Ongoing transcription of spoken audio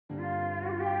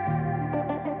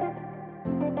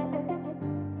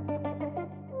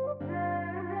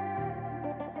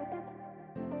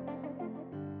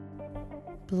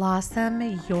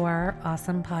Blossom Your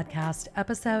Awesome Podcast,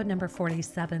 episode number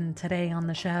 47. Today on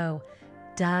the show,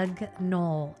 Doug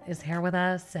Noll is here with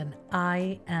us, and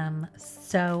I am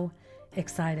so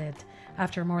excited.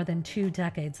 After more than 2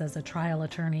 decades as a trial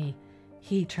attorney,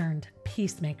 he turned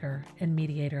peacemaker and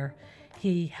mediator.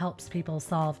 He helps people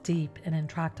solve deep and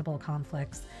intractable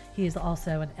conflicts. He is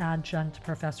also an adjunct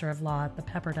professor of law at the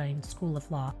Pepperdine School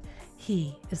of Law.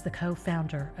 He is the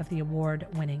co-founder of the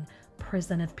award-winning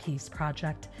Prison of Peace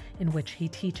project, in which he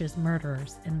teaches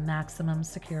murderers in maximum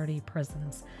security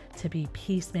prisons to be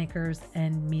peacemakers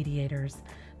and mediators.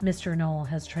 Mr. Noll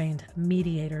has trained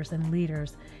mediators and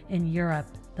leaders in Europe,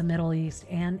 the Middle East,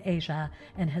 and Asia,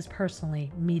 and has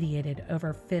personally mediated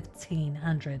over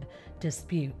 1,500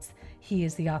 disputes. He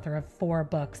is the author of 4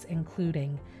 books,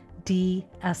 including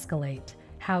De-Escalate: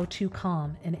 How to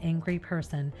Calm an Angry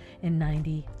Person in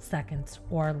 90 Seconds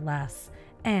or Less,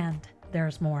 and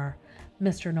there's more.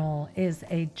 Mr. Noll is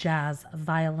a jazz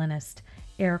violinist,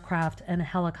 aircraft and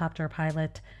helicopter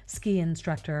pilot, ski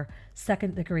instructor,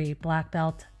 2nd degree black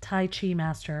belt, Tai Chi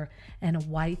master, and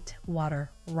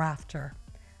whitewater rafter.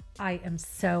 I am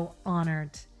so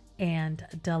honored and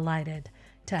delighted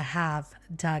to have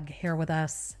Doug here with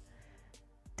us.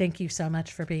 Thank you so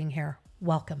much for being here.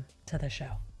 Welcome to the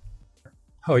show.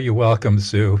 Oh, you're welcome,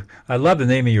 Sue. I love the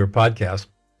name of your podcast,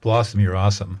 Blossom You're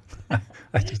Awesome.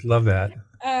 I just love that.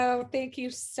 Oh, thank you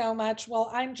so much. Well,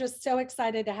 I'm just so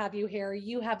excited to have you here.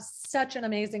 You have such an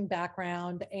amazing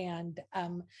background, and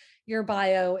your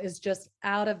bio is just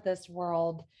out of this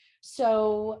world.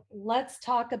 So let's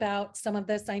talk about some of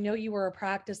this. I know you were a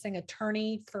practicing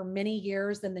attorney for many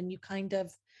years, and then you kind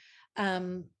of,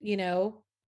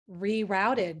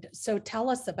 rerouted. So tell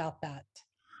us about that.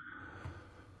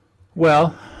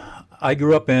 Well, I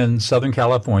grew up in Southern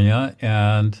California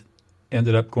and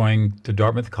ended up going to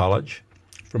Dartmouth College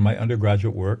for my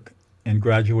undergraduate work and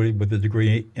graduated with a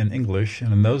degree in English.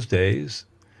 And in those days,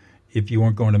 if you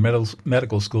weren't going to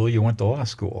medical school, you went to law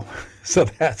school. So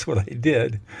that's what I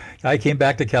did. I came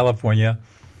back to California,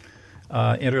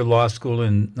 entered law school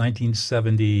in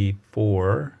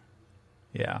 1974.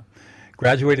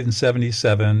 Graduated in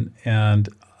 77, and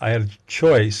I had a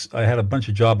choice. I had a bunch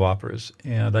of job offers,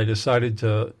 and I decided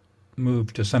to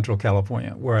move to Central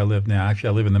California, where I live now. Actually,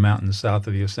 I live in the mountains south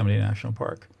of Yosemite National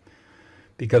Park,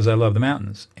 because I love the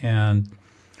mountains. And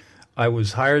I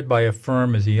was hired by a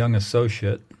firm as a young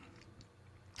associate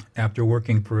after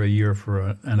working for a year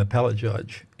for an appellate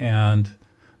judge. And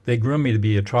they groomed me to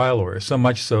be a trial lawyer, so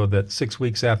much so that 6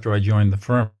 weeks after I joined the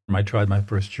firm, I tried my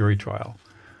first jury trial,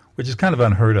 which is kind of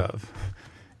unheard of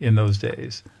in those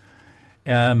days.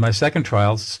 And my second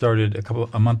trial started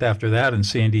a month after that in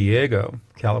San Diego,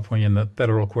 California, in the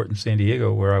federal court in San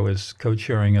Diego, where I was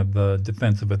co-chairing of the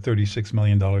defense of a $36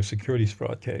 million securities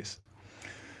fraud case,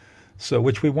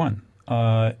 which we won.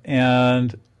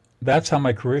 And that's how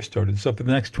my career started. So for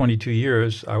the next 22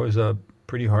 years, I was a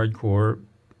pretty hardcore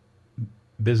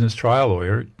business trial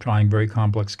lawyer, trying very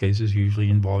complex cases,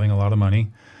 usually involving a lot of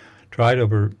money. Tried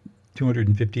over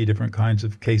 250 different kinds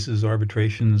of cases,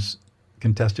 arbitrations,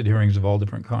 contested hearings of all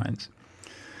different kinds.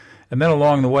 And then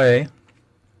along the way,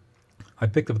 I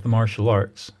picked up the martial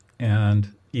arts, and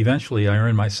eventually I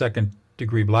earned my 2nd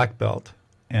degree black belt,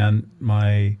 and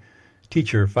my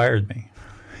teacher fired me.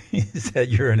 He said,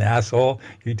 "You're an asshole,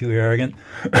 you're too arrogant.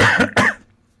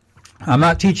 I'm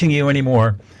not teaching you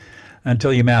anymore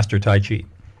until you master Tai Chi."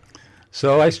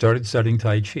 So I started studying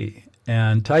Tai Chi,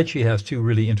 and Tai Chi has 2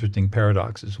 really interesting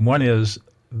paradoxes. One is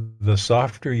the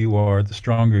softer you are, the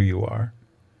stronger you are.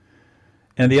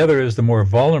 And the other is the more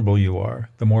vulnerable you are,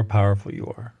 the more powerful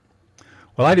you are.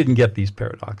 Well, I didn't get these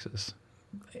paradoxes,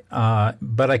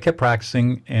 but I kept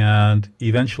practicing, and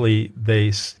eventually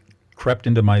they crept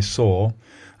into my soul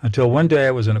until one day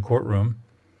I was in a courtroom,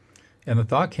 and the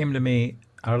thought came to me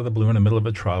out of the blue in the middle of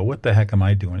a trial, what the heck am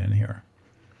I doing in here?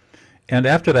 And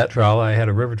after that trial, I had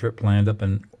a river trip planned up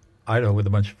in Idaho with a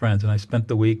bunch of friends, and I spent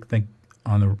the week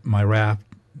on my raft,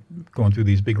 going through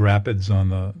these big rapids on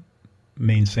the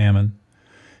main salmon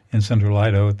in central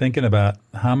Idaho, thinking about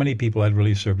how many people I'd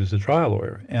really served as a trial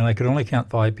lawyer. And I could only count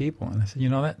 5 people. And I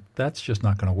said, that's just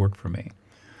not going to work for me.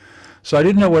 So I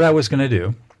didn't know what I was going to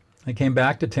do. I came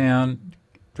back to town,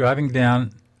 driving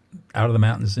down out of the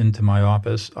mountains into my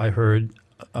office. I heard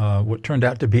what turned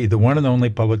out to be the one and only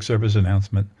public service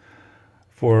announcement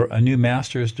for a new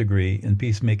master's degree in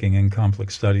peacemaking and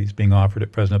conflict studies being offered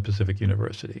at Fresno Pacific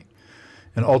University.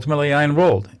 And ultimately I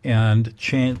enrolled, and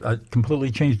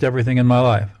completely changed everything in my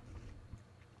life.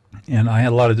 And I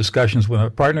had a lot of discussions with my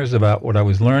partners about what I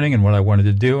was learning and what I wanted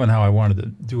to do and how I wanted to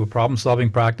do a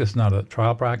problem-solving practice, not a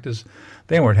trial practice.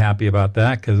 They weren't happy about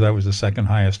that because I was the second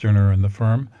highest earner in the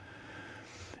firm.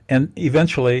 And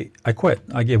eventually, I quit.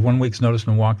 I gave 1 week's notice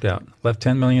and walked out. Left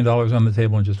 $10 million on the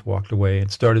table and just walked away.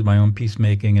 And started my own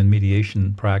peacemaking and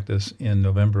mediation practice in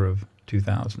November of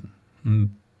 2000.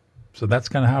 And so that's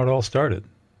kind of how it all started.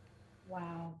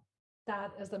 Wow,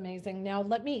 that is amazing. Now,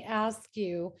 let me ask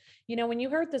you, when you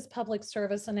heard this public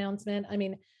service announcement, I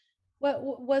mean,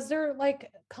 what was there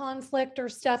like conflict or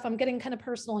stuff? I'm getting kind of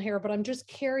personal here, but I'm just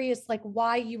curious, like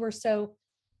why you were so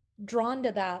drawn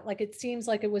to that. Like, it seems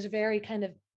like it was very kind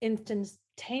of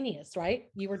instantaneous, right?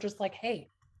 You were just like, hey,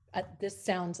 this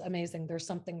sounds amazing. There's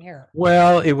something here.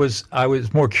 Well, I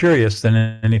was more curious than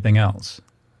anything else.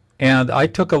 And I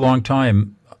took a long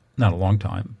time, not a long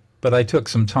time, but I took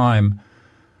some time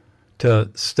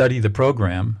to study the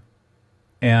program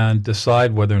and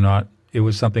decide whether or not it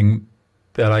was something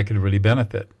that I could really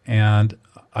benefit. And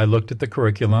I looked at the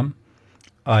curriculum.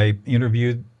 I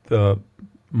interviewed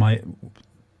my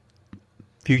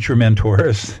future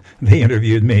mentors. They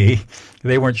interviewed me.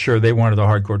 They weren't sure they wanted a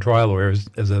hardcore trial lawyer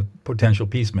as a potential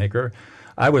peacemaker.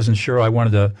 I wasn't sure I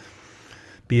wanted to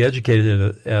be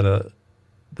educated at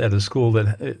a school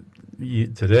that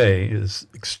today is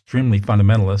extremely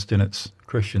fundamentalist in its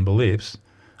Christian beliefs.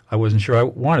 I wasn't sure I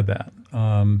wanted that.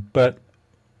 But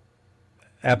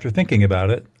after thinking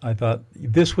about it, I thought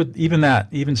this would,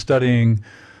 even studying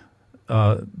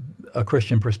a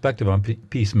Christian perspective on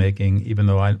peacemaking, even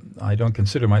though I don't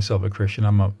consider myself a Christian,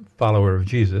 I'm a follower of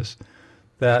Jesus,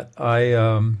 that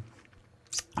I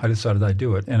decided I'd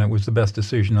do it. And it was the best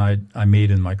decision I made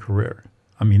in my career.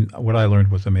 I mean, what I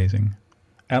learned was amazing.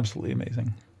 Absolutely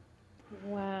amazing.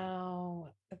 Wow.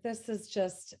 This is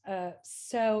just,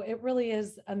 so it really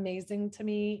is amazing to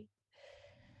me.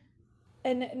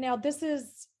 And now this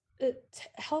is,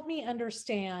 help me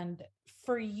understand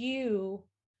for you,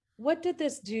 what did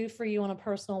this do for you on a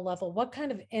personal level? What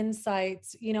kind of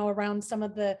insights, around some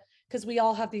of because we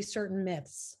all have these certain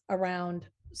myths around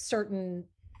certain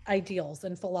ideals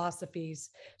and philosophies.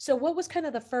 So what was kind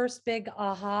of the first big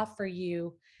aha for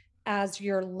you as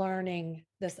you're learning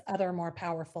this other more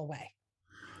powerful way?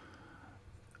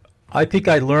 I think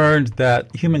I learned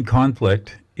that human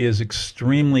conflict is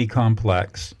extremely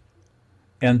complex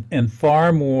and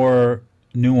far more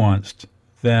nuanced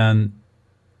than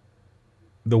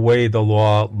the way the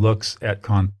law looks at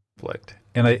conflict.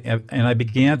 And I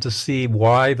began to see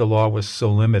why the law was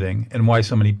so limiting and why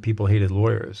so many people hated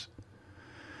lawyers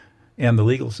and the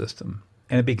legal system.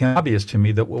 And it became obvious to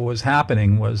me that what was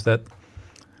happening was that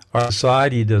our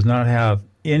society does not have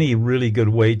any really good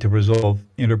way to resolve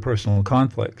interpersonal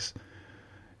conflicts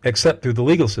except through the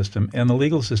legal system. And the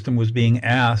legal system was being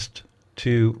asked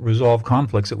to resolve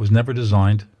conflicts it was never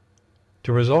designed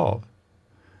to resolve.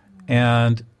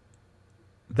 And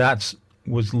that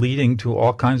was leading to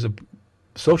all kinds of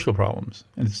social problems.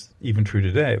 And it's even true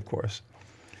today, of course.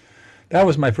 That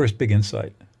was my first big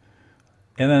insight.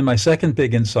 And then my second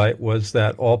big insight was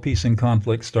that all peace and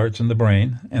conflict starts in the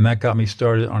brain. And that got me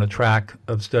started on a track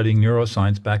of studying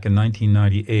neuroscience back in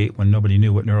 1998 when nobody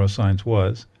knew what neuroscience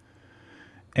was.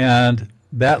 And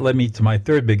that led me to my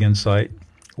third big insight,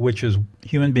 which is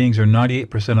human beings are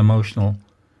 98% emotional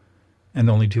and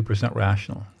only 2%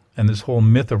 rational. And this whole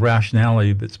myth of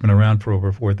rationality that's been around for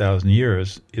over 4,000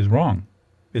 years is wrong.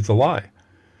 It's a lie.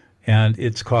 And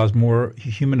it's caused more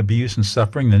human abuse and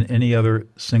suffering than any other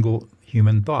single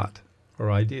human thought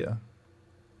or idea.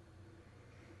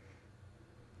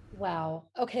 Wow.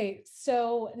 Okay.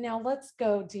 So now let's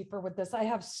go deeper with this. I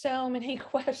have so many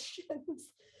questions.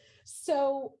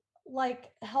 So,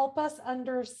 help us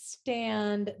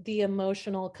understand the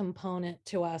emotional component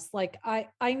to us.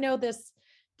 I know this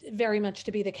very much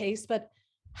to be the case, but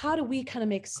how do we kind of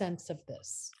make sense of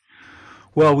this?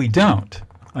 Well, we don't.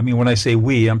 I mean, when I say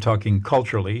we, I'm talking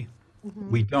culturally.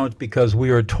 Mm-hmm. We don't, because we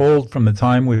are told from the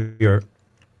time we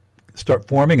start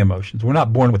forming emotions. We're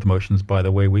not born with emotions, by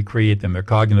the way. We create them. They're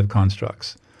cognitive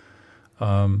constructs.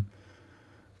 But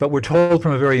we're told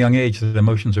from a very young age that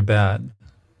emotions are bad.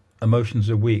 Emotions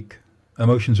are weak.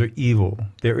 Emotions are evil.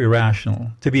 They're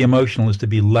irrational. To be emotional is to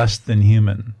be less than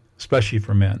human, especially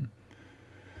for men.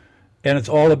 And it's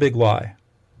all a big lie.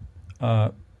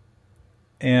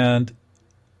 And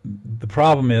the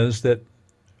problem is that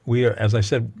we are, as I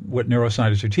said, what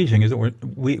neuroscientists are teaching is that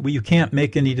you can't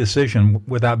make any decision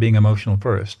without being emotional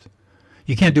first.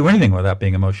 You can't do anything without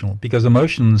being emotional, because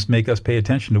emotions make us pay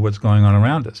attention to what's going on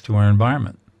around us, to our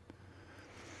environment.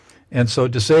 And so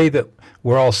to say that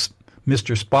we're all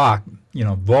Mr. Spock,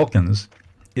 Vulcans,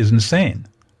 is insane,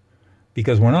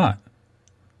 because we're not.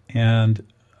 And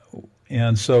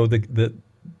so the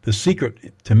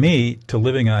secret to me to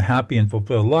living a happy and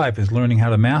fulfilled life is learning how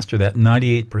to master that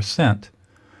 98%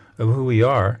 of who we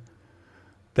are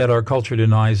that our culture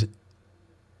denies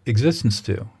existence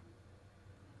to.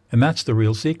 And that's the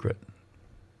real secret.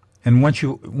 And once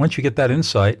you get that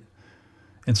insight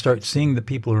and start seeing that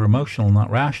people are emotional, not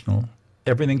rational,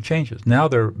 everything changes. Now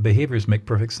their behaviors make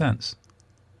perfect sense.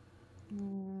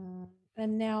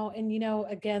 And now, and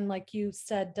again, like you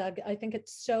said, Doug, I think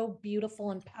it's so beautiful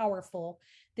and powerful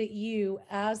that you,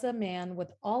 as a man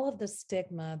with all of the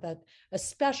stigma that,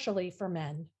 especially for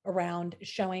men, around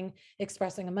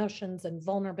expressing emotions and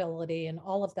vulnerability and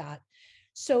all of that.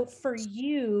 So for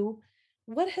you,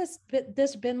 what has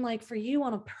this been like for you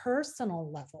on a personal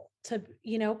level to,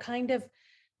 kind of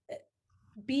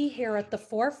be here at the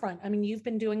forefront? I mean, you've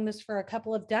been doing this for a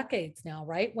couple of decades now,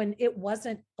 right? When it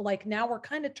wasn't like, now we're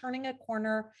kind of turning a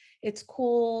corner. It's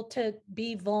cool to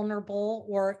be vulnerable,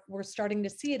 or we're starting to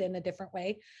see it in a different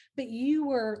way. But you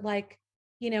were like,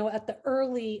 at the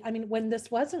early, when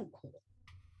this wasn't cool.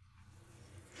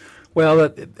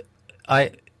 Well,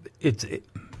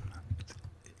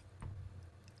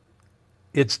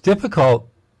 it's difficult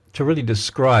to really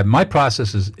describe. My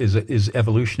process is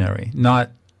evolutionary,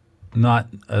 not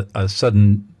a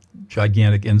sudden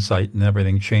gigantic insight and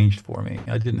everything changed for me.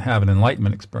 I didn't have an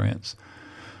enlightenment experience.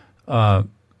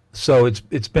 So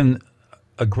it's been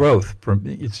a growth.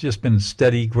 It's just been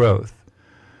steady growth.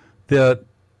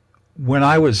 When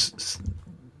I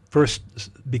first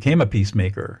became a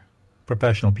peacemaker,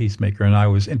 professional peacemaker, and I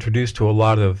was introduced to a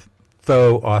lot of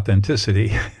faux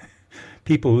authenticity,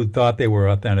 people who thought they were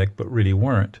authentic but really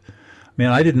weren't.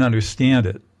 I didn't understand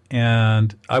it,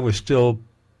 and I was still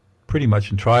pretty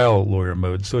much in trial lawyer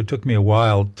mode, so it took me a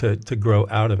while to grow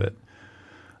out of it.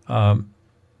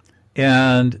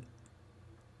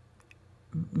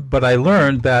 But I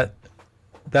learned that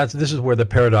this is where the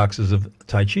paradoxes of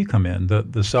Tai Chi come in.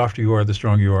 The softer you are, the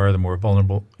stronger you are, the more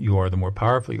vulnerable you are, the more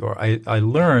powerful you are. I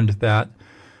learned that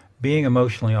being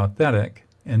emotionally authentic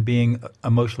and being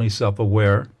emotionally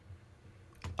self-aware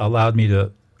allowed me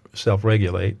to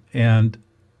self-regulate. And,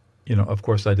 of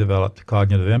course, I developed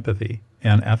cognitive empathy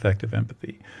and affective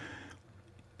empathy.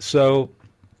 So,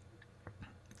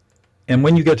 and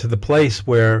when you get to the place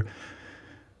where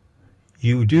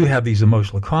you do have these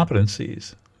emotional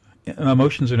competencies,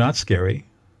 emotions are not scary.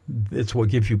 It's what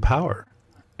gives you power.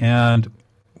 And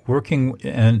the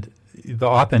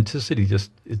authenticity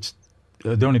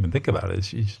don't even think about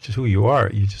it. It's just who you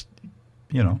are. You just,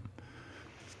 you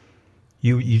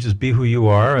just be who you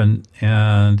are,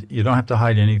 and you don't have to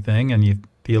hide anything, and you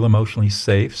feel emotionally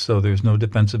safe, so there's no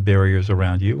defensive barriers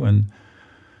around you, and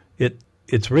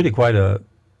it's really quite a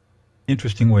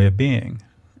interesting way of being.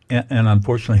 And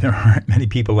unfortunately, there aren't many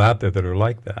people out there that are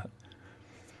like that.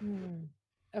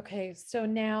 Okay, so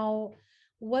now,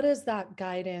 what is that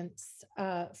guidance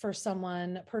for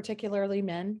someone, particularly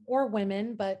men or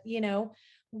women, but,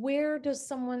 where does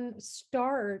someone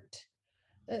start?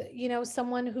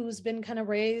 Someone who's been kind of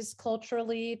raised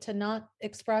culturally to not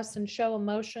express and show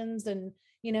emotions, and,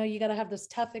 you got to have this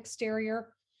tough exterior,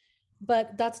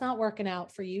 but that's not working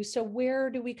out for you. So where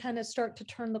do we kind of start to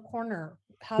turn the corner?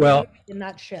 How do we begin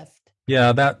that shift?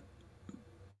 Yeah,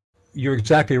 you're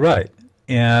exactly right.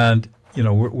 And,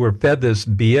 we're fed this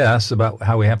BS about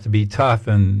how we have to be tough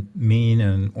and mean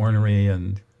and ornery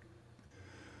and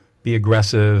be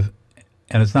aggressive,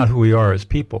 and it's not who we are as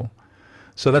people.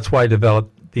 So that's why I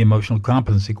developed the emotional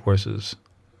competency courses.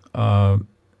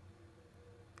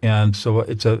 And so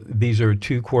these are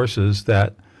 2 courses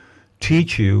that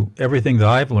teach you everything that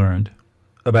I've learned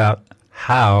about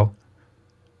how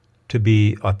to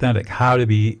be authentic, how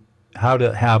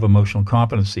to have emotional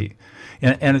competency.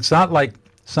 And it's not like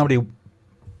somebody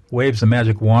waves a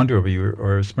magic wand over you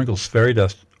or sprinkles fairy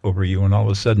dust over you and all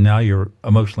of a sudden now you're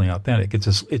emotionally authentic.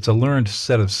 It's a learned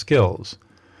set of skills.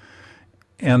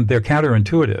 And they're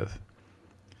counterintuitive.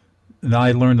 And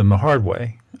I learned them the hard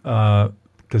way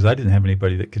because I didn't have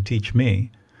anybody that could teach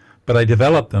me. But I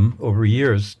developed them over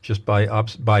years just by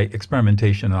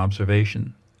experimentation and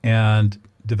observation, and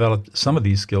developed some of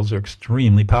these skills are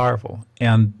extremely powerful.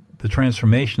 And the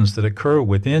transformations that occur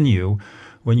within you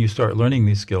when you start learning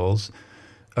these skills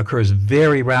occurs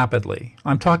very rapidly.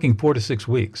 I'm talking 4 to 6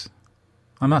 weeks.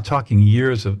 I'm not talking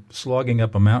years of slogging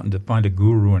up a mountain to find a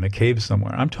guru in a cave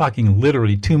somewhere. I'm talking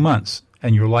literally 2 months,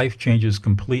 and your life changes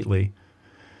completely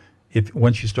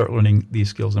once you start learning these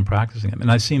skills and practicing them.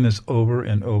 And I've seen this over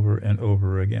and over and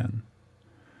over again.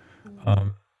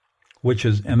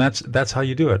 That's how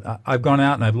you do it. I've gone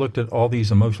out and I've looked at all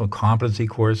these emotional competency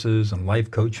courses and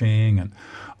life coaching and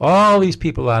all these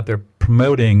people out there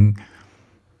promoting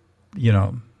you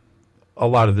know, a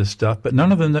lot of this stuff, but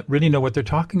none of them really know what they're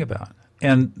talking about.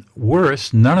 And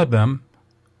worse, none of them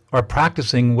are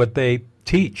practicing what they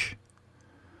teach.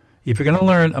 If you're going to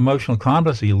learn emotional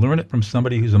competency, learn it from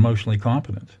somebody who's emotionally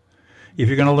competent. If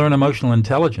you're going to learn emotional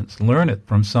intelligence, learn it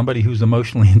from somebody who's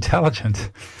emotionally intelligent,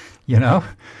 you know?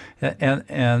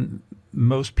 And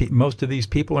most of these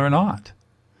people are not.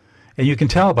 And you can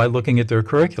tell by looking at their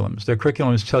curriculums. Their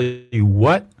curriculums tell you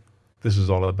what this is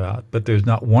all about, but there's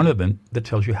not one of them that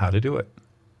tells you how to do it.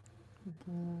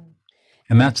 Mm-hmm.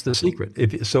 And that's the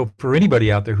secret. So for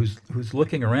anybody out there who's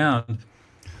looking around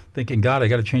thinking, God, I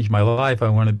got to change my life. I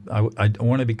want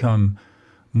to become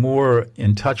more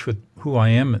in touch with who I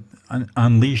am,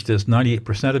 unleash this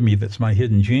 98% of me that's my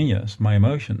hidden genius, my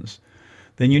emotions,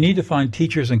 then you need to find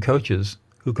teachers and coaches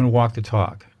who can walk the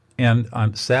talk. And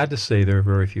I'm sad to say there are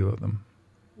very few of them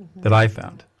that I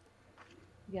found.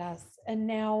 Yes. And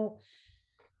now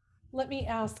let me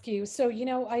ask you. So,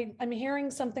 I'm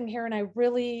hearing something here and I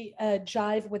really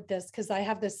jive with this because I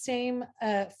have the same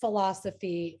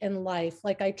philosophy in life.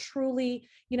 Like I truly,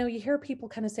 you hear people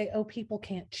kind of say, oh, people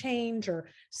can't change, or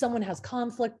someone has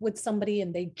conflict with somebody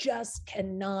and they just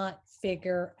cannot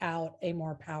figure out a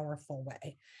more powerful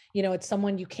way. It's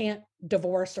someone you can't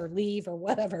divorce or leave or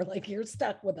whatever, like you're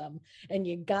stuck with them and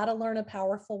you got to learn a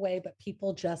powerful way, but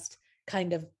people just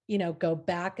kind of, go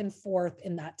back and forth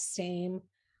in that same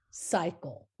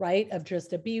cycle, right? Of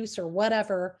just abuse or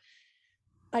whatever.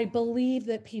 I believe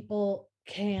that people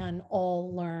can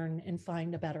all learn and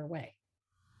find a better way.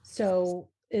 So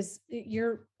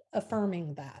you're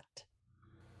affirming that?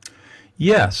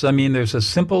 Yes. I mean, there's a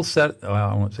simple set, well,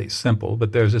 I won't say simple,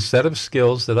 but there's a set of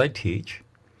skills that I teach,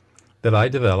 that I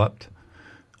developed,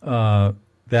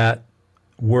 that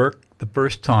work the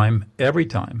first time, every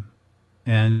time,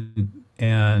 and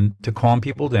to calm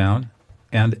people down.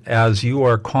 And as you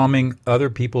are calming other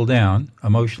people down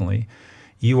emotionally,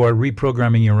 you are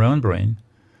reprogramming your own brain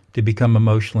to become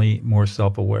emotionally more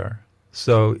self-aware.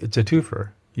 So it's a twofer.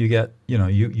 You get,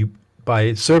 you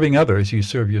by serving others, you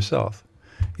serve yourself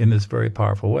in this very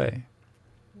powerful way.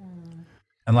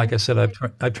 And like I said,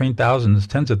 I've trained thousands,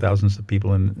 tens of thousands of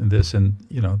people in this, and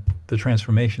the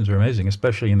transformations are amazing,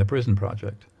 especially in the prison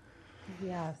project.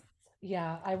 Yes.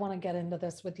 Yeah. I want to get into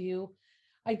this with you.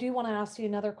 I do want to ask you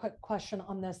another quick question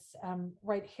on this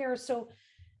right here. So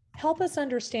help us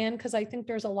understand, because I think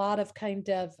there's a lot of kind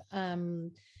of,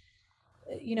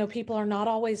 people are not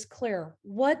always clear.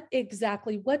 What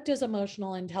does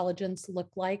emotional intelligence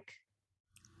look like?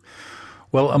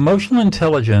 Well, emotional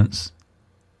intelligence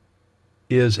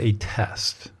is a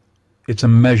test. It's a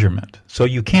measurement. So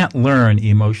you can't learn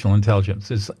emotional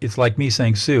intelligence. It's like me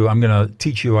saying, Sue, I'm going to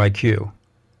teach you IQ.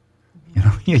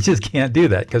 You just can't do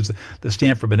that because the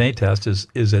Stanford Binet test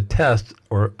is a test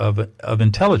of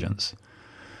intelligence.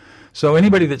 So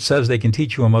anybody that says they can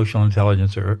teach you emotional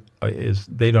intelligence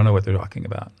they don't know what they're talking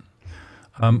about.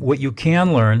 What you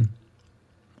can learn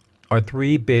are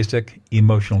three basic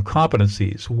emotional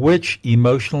competencies, which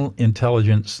emotional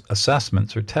intelligence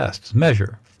assessments or tests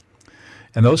measure.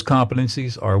 And those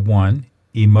competencies are: one,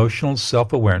 emotional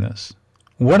self-awareness.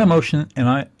 What emotion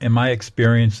am I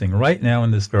experiencing right now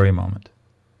in this very moment?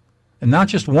 And not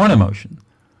just one emotion.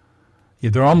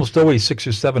 There are almost always 6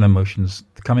 or 7 emotions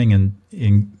coming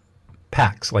in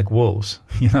packs like wolves.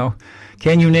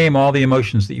 Can you name all the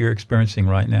emotions that you're experiencing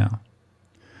right now?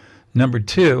 Number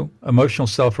 2, emotional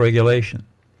self-regulation.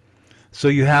 So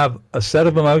you have a set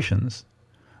of emotions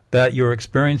that you're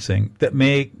experiencing that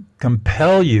may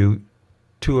compel you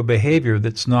to a behavior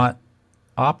that's not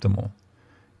optimal.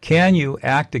 Can you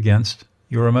act against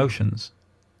your emotions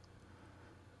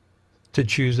to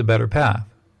choose a better path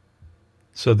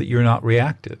so that you're not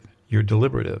reactive, you're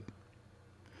deliberative?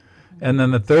 And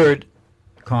then the third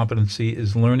competency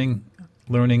is learning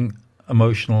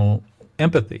emotional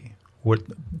empathy.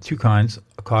 Two kinds,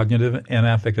 cognitive and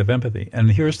affective empathy. And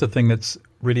here's the thing that's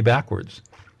really backwards.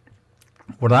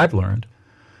 What I've learned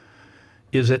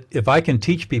is that if I can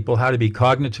teach people how to be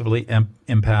cognitively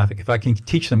empathic, if I can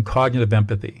teach them cognitive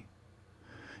empathy,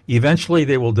 eventually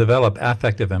they will develop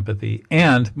affective empathy,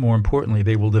 and more importantly,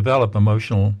 they will develop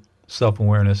emotional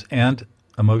self-awareness and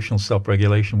emotional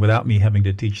self-regulation without me having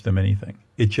to teach them anything.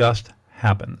 It just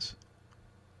happens.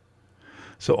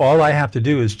 So all I have to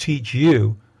do is teach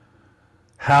you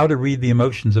how to read the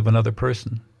emotions of another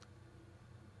person,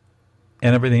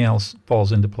 and everything else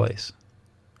falls into place.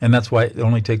 And that's why it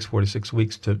only takes 4 to 6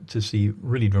 weeks to see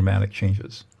really dramatic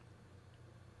changes.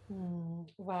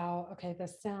 Wow. Okay.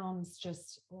 This sounds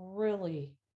just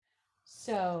really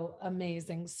so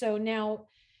amazing. So now,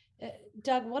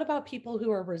 Doug, what about people who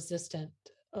are resistant,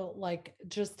 like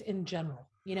just in general?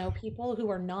 people who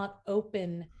are not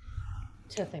open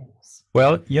to things.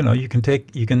 Well, you can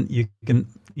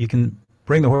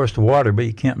bring the horse to water, but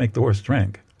you can't make the horse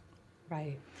drink.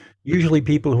 Right. Usually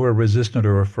people who are resistant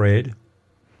or afraid,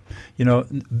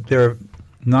 there are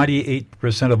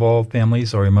 98% of all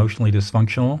families are emotionally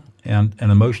dysfunctional, and an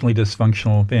emotionally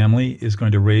dysfunctional family is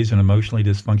going to raise an emotionally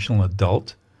dysfunctional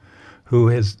adult who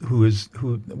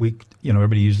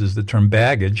everybody uses the term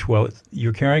baggage. Well,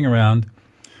 you're carrying around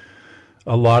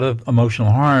a lot of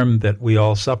emotional harm that we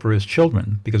all suffer as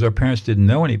children because our parents didn't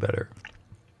know any better.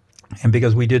 And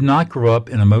because we did not grow up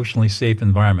in emotionally safe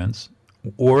environments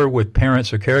or with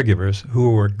parents or caregivers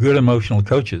who were good emotional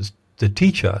coaches to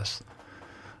teach us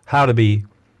how to be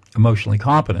emotionally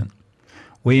competent,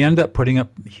 we end up putting up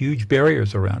huge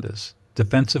barriers around us,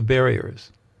 defensive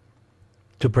barriers,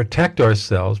 to protect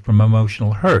ourselves from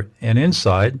emotional hurt. And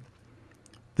inside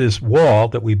this wall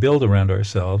that we build around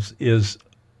ourselves is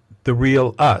the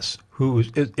real us,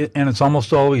 and it's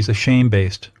almost always a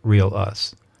shame-based real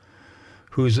us,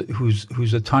 who's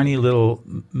a tiny little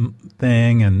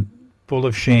thing and full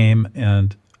of shame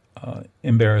and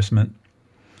embarrassment.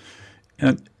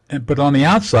 But on the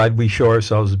outside, we show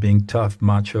ourselves as being tough,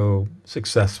 macho,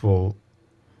 successful,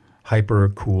 hyper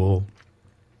cool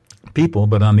people.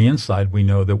 But on the inside, we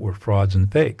know that we're frauds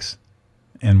and fakes,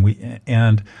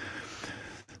 and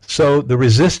so the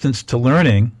resistance to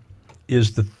learning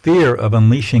is the fear of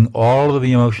unleashing all of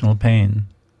the emotional pain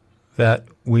that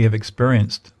we have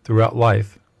experienced throughout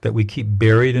life that we keep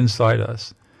buried inside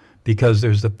us, because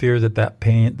there's the fear that that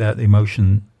pain, that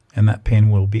emotion, and that pain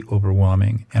will be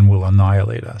overwhelming and will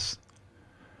annihilate us.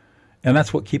 And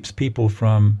that's what keeps people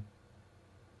from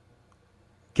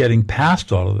getting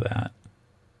past all of that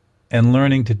and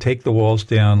learning to take the walls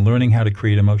down, learning how to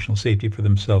create emotional safety for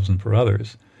themselves and for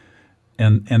others,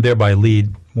 and thereby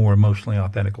lead more emotionally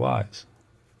authentic lives.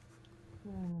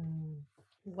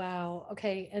 Wow.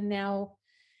 Okay. And now,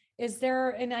 is there,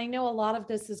 and I know a lot of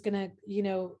this is going to,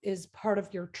 is part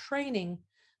of your training,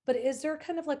 but is there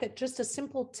kind of like just a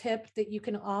simple tip that you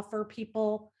can offer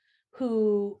people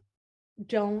who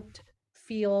don't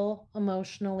feel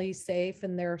emotionally safe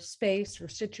in their space or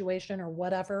situation or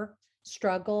whatever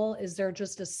struggle? Is there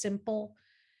just a simple?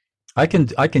 I can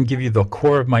give you the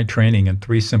core of my training in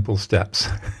 3 simple steps.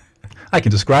 I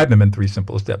can describe them in 3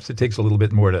 simple steps. It takes a little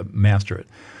bit more to master it.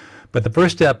 But the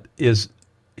first step is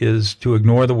to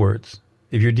ignore the words.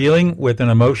 If you're dealing with an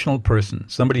emotional person,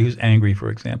 somebody who's angry, for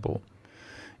example,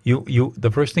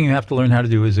 the first thing you have to learn how to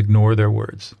do is ignore their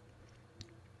words.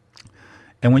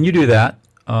 And when you do that,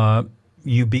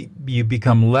 you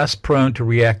become less prone to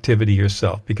reactivity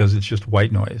yourself, because it's just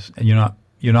white noise and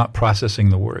you're not processing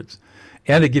the words.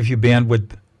 And it gives you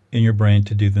bandwidth in your brain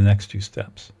to do the next 2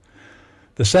 steps.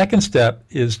 The second step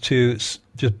is to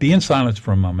just be in silence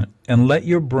for a moment and let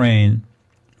your brain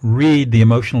read the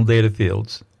emotional data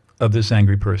fields of this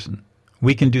angry person.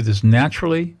 We can do this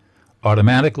naturally,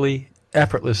 automatically,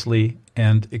 effortlessly,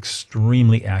 and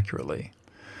extremely accurately.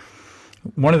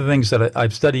 One of the things that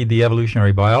I've studied the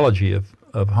evolutionary biology of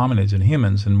hominids and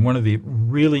humans, and one of the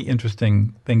really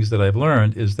interesting things that I've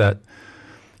learned is that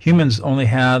humans only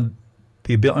had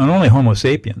the ability, and only Homo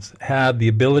sapiens had the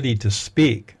ability to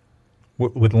speak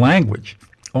with language,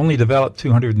 only developed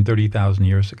 230,000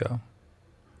 years ago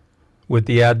with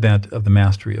the advent of the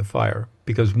mastery of fire.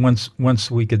 Because once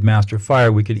we could master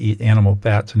fire, we could eat animal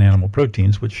fats and animal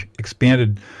proteins, which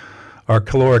expanded our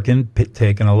caloric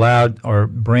intake and allowed our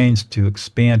brains to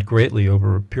expand greatly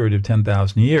over a period of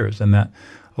 10,000 years. And that,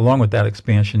 along with that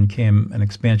expansion, came an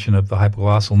expansion of the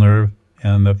hypoglossal nerve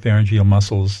and the pharyngeal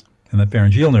muscles and the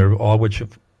pharyngeal nerve, all which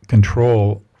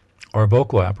control our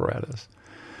vocal apparatus.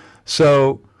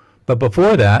 So, but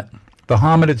before that, the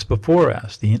hominids before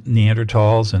us, the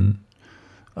Neanderthals and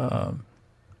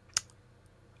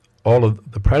all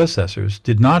of the predecessors,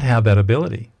 did not have that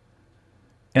ability.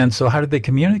 And so how did they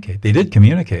communicate? They did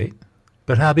communicate,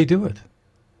 but how did they do it?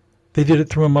 They did it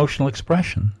through emotional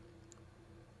expression.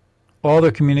 All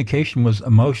their communication was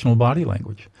emotional body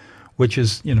language, which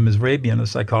is, Ms. Rabian, a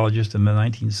psychologist in the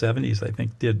 1970s, I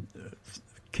think,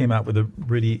 came out with a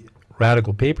really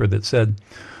radical paper that said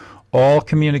all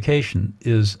communication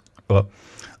is,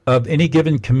 of any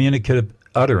given communicative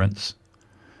utterance,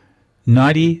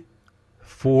 93%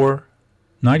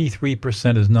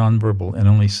 is nonverbal and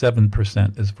only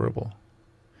 7% is verbal.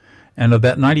 And of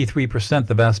that 93%,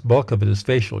 the vast bulk of it is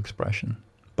facial expression,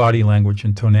 body language,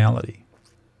 and tonality.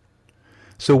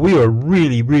 So we are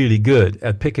really, really good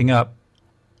at picking up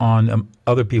on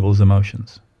other people's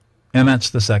emotions. And that's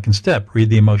the second step. Read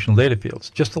the emotional data fields.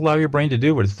 Just allow your brain to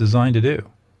do what it's designed to do.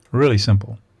 Really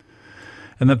simple.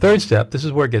 And the third step, this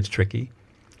is where it gets tricky.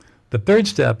 The third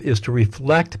step is to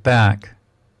reflect back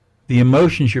the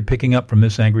emotions you're picking up from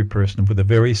this angry person with a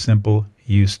very simple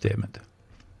use statement.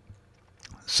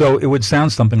 So it would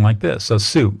sound something like this. So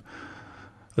Sue,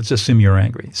 let's assume you're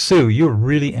angry. Sue, you're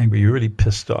really angry. You're really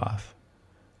pissed off.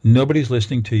 Nobody's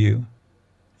listening to you.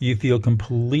 You feel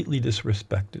completely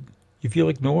disrespected. You feel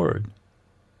ignored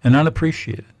and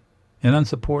unappreciated and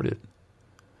unsupported.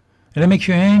 And it makes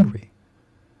you angry.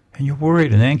 And you're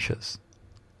worried and anxious.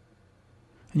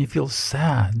 And you feel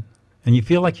sad. And you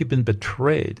feel like you've been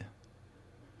betrayed.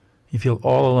 You feel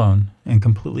all alone and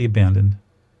completely abandoned.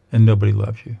 And nobody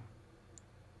loves you.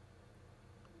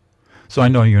 So I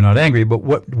know you're not angry, but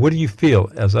what do you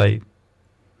feel as I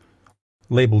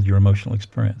labeled your emotional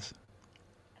experience?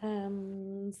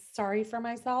 Sorry for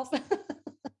myself.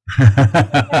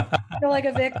 I feel like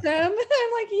a victim. I'm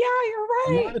like, yeah, you're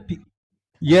right.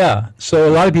 Yeah. So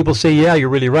a lot of people say, yeah, you're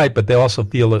really right, but they also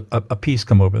feel a peace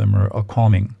come over them or a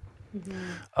calming.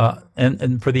 Mm-hmm.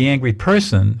 And for the angry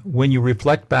person, when you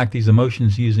reflect back these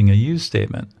emotions using a use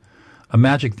statement, a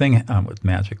magic thing, with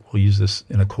magic, we'll use this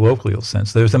in a colloquial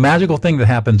sense. There's a magical thing that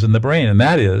happens in the brain, and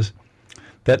that is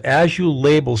that as you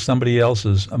label somebody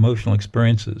else's emotional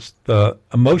experiences, the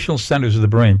emotional centers of the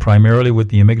brain, primarily with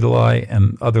the amygdala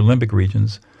and other limbic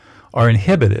regions, are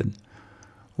inhibited,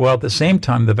 while at the same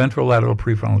time the ventrolateral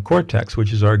prefrontal cortex,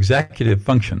 which is our executive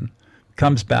function,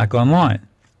 comes back online.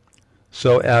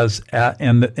 So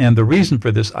and the reason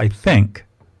for this, I think,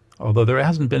 although there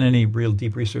hasn't been any real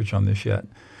deep research on this yet,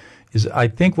 is I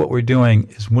think what we're doing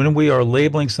is when we are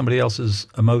labeling somebody else's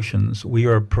emotions, we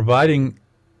are providing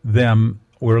them,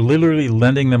 we're literally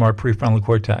lending them our prefrontal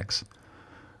cortex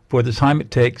for the time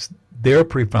it takes their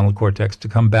prefrontal cortex to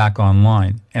come back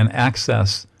online and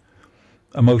access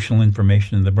emotional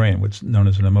information in the brain, which is known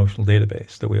as an emotional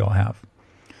database that we all have.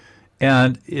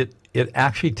 And it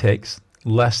actually takes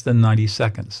less than 90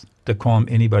 seconds to calm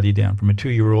anybody down, from a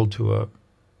 2-year-old to a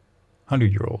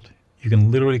 100-year-old. You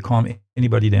can literally calm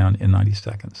anybody down in 90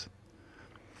 seconds.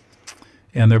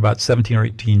 And there are about 17 or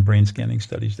 18 brain scanning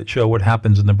studies that show what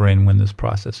happens in the brain when this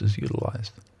process is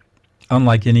utilized.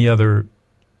 Unlike any other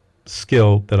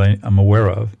skill that I'm aware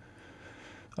of,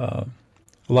 a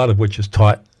lot of which is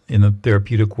taught in the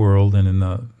therapeutic world and in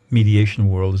the mediation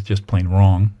world is just plain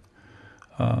wrong.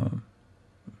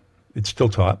 It's still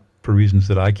taught for reasons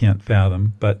that I can't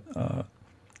fathom. But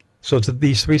so it's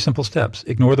these 3 simple steps.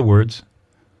 Ignore the words.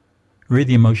 Read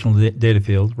the emotional data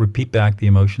field, repeat back the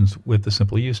emotions with the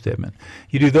simple use statement.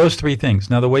 You do those 3 things.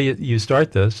 Now, the way you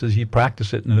start this is you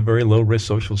practice it in the very low-risk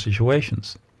social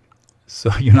situations. So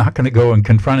you're not going to go and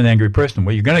confront an angry person.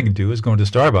 What you're going to do is go into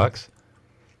Starbucks,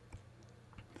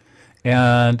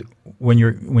 and when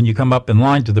you come up in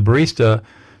line to the barista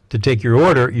to take your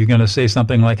order, you're going to say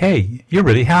something like, "Hey, you're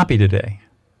really happy today,"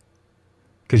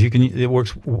 because it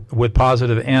works with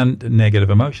positive and negative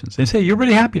emotions. And say, "You're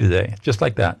really happy today," just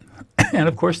like that. And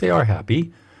of course they are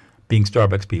happy, being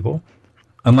Starbucks people,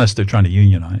 unless they're trying to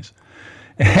unionize.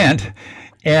 And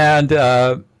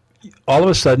all of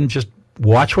a sudden, just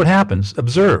watch what happens.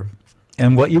 Observe.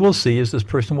 And what you will see is this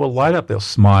person will light up. They'll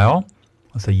smile.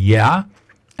 They'll say, "Yeah."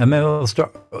 And then they'll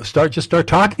start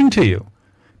talking to you,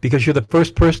 because you're the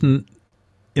first person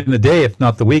in the day, if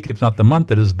not the week, if not the month,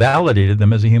 that has validated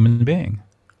them as a human being.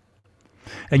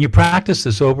 And you practice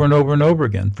this over and over and over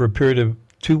again for a period of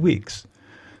 2 weeks.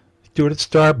 Do it at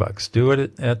Starbucks. Do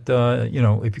it at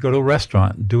if you go to a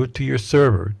restaurant, do it to your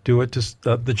server. Do it to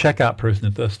the checkout person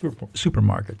at the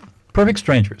supermarket. Perfect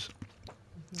strangers.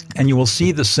 Mm-hmm. And you will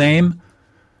see the same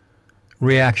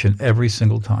reaction every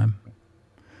single time.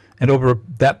 And over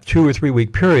that 2 or 3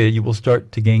 week period, you will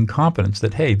start to gain confidence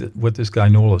that, hey, what this guy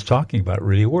Noel is talking about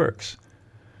really works.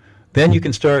 Then you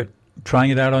can start trying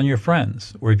it out on your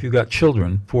friends, or if you've got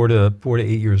children, 4 to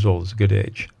 8 years old is a good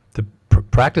age.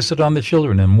 Practice it on the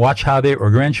children and watch how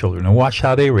or grandchildren, and watch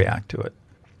how they react to it.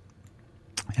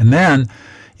 And then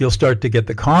you'll start to get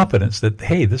the confidence that,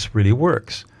 hey, this really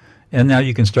works. And now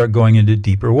you can start going into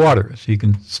deeper waters. You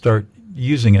can start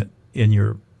using it in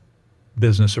your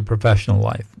business or professional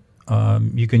life.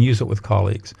 You can use it with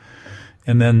colleagues.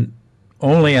 And then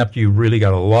only after you've really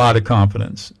got a lot of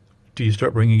confidence do you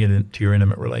start bringing it into your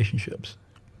intimate relationships,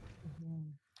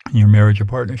 your marriage or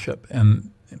partnership. And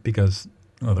because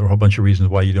there are a whole bunch of reasons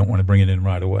why you don't want to bring it in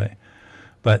right away.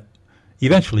 But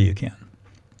eventually you can.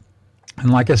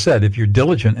 And like I said, if you're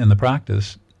diligent in the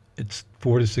practice, it's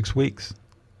 4 to 6 weeks.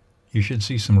 You should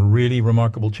see some really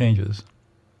remarkable changes.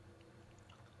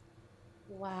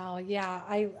 Wow. Yeah.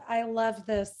 I love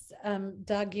this,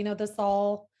 Doug. This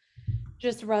all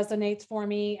just resonates for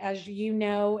me, as you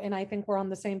know, and I think we're on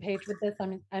the same page with this.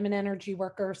 I'm an energy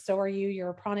worker, so are you. You're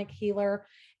a pranic healer,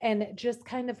 and just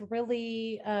kind of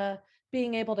really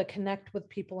being able to connect with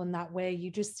people in that way. You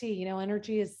just see,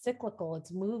 energy is cyclical.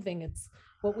 It's moving. It's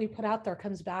what we put out there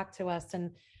comes back to us,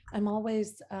 and I'm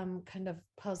always kind of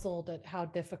puzzled at how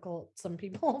difficult some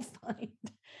people find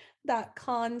that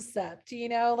concept.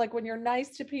 Like when you're nice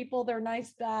to people, they're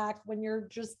nice back. When you're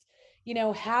just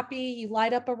happy, you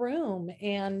light up a room.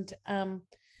 And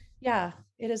yeah,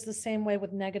 it is the same way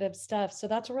with negative stuff. So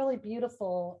that's really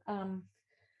beautiful.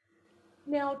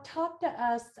 Now talk to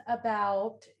us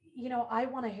about, I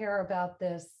want to hear about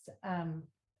this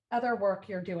other work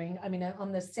you're doing. I mean,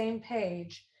 on the same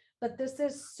page, but this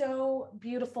is so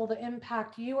beautiful, the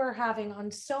impact you are having on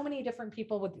so many different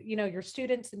people with, your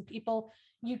students and people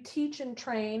you teach and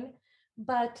train.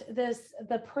 But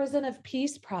the Prison of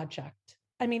Peace project,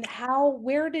 I mean,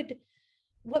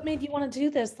 what made you want to do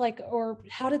this? Or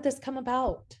how did this come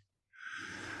about?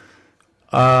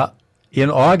 In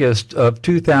August of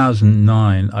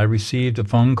 2009, I received a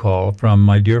phone call from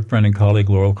my dear friend and colleague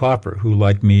Laurel Copper, who,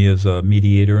 like me, is a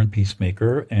mediator and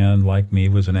peacemaker, and like me,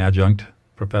 was an adjunct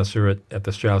professor at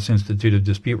the Strauss Institute of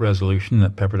Dispute Resolution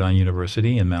at Pepperdine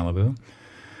University in Malibu.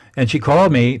 And she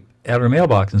called me at her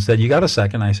mailbox and said, "You got a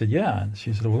second?" I said, "Yeah." And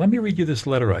she said, "Well, let me read you this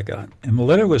letter I got." And the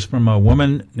letter was from a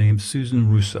woman named Susan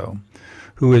Russo,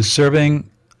 who is serving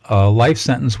a life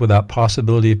sentence without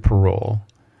possibility of parole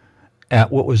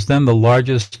at what was then the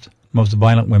largest, most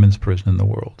violent women's prison in the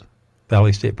world,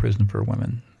 Valley State Prison for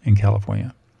Women in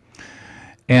California.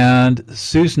 And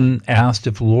Susan asked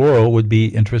if Laurel would be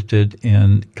interested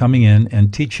in coming in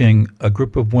and teaching a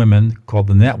group of women called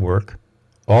the Network,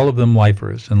 all of them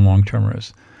lifers and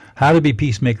long-termers, how to be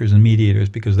peacemakers and mediators,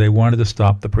 because they wanted to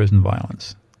stop the prison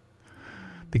violence.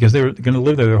 Because they were going to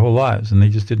live there their whole lives, and they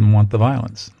just didn't want the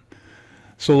violence.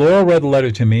 So Laurel read the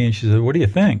letter to me, and she said, "What do you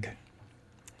think?"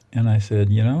 And I said,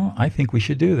 "I think we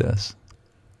should do this."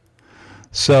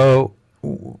 So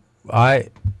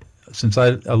since I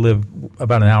live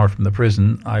about an hour from the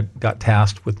prison, I got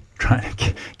tasked with trying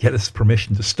to get us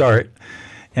permission to start.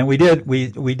 And we did.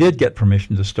 We did get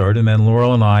permission to start, and then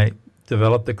Laurel and I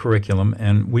developed the curriculum,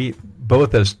 and we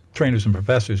both, as trainers and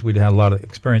professors, we'd had a lot of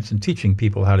experience in teaching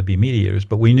people how to be mediators,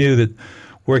 but we knew that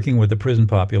working with the prison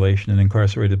population and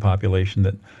incarcerated population,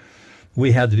 that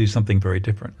we had to do something very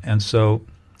different. And so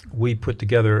we put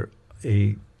together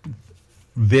a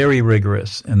very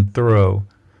rigorous and thorough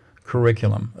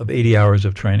curriculum of 80 hours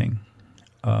of training.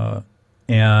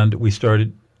 And we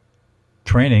started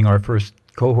training our first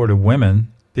cohort of women,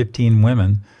 15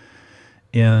 women,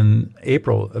 in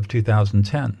April of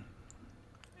 2010.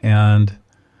 And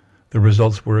the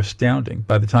results were astounding.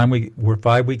 By the time we were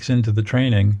 5 weeks into the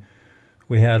training,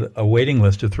 we had a waiting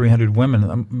list of 300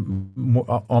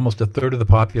 women, almost a third of the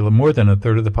population, more than a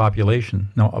third of the population,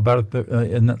 no, about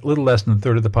a little less than a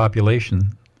third of the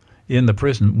population in the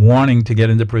prison wanting to get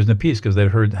into Prison of Peace because they'd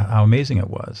heard how amazing it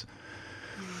was.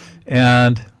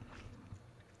 And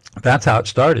that's how it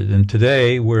started. And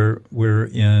today we're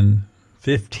in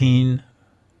 15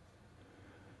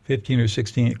 or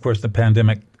 16. Of course, the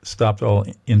pandemic stopped all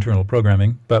internal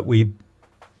programming, but we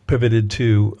pivoted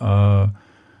to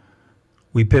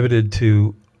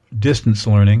distance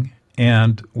learning,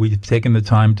 and we've taken the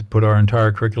time to put our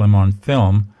entire curriculum on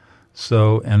film.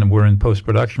 So, and we're in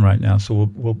post-production right now. So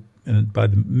we'll by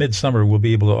the midsummer we'll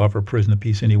be able to offer Prison of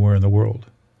Peace anywhere in the world.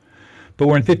 But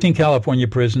we're in 15 California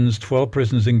prisons, 12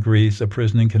 prisons in Greece, a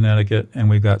prison in Connecticut, and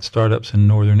we've got startups in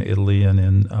northern Italy and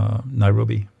in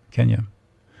Nairobi, Kenya.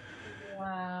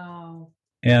 Wow.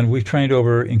 And we've trained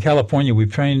in California,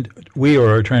 we or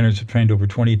our trainers have trained over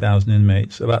 20,000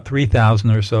 inmates. About 3,000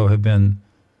 or so have been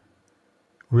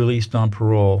released on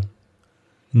parole.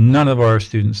 None of our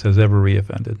students has ever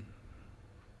reoffended.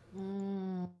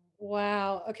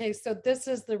 Wow. Okay. So this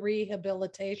is the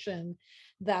rehabilitation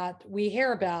that we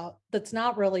hear about that's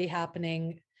not really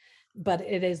happening, but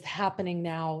it is happening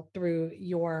now through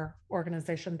your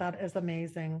organization. That is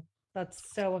amazing.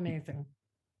 That's so amazing.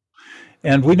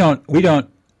 And we don't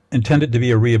intend it to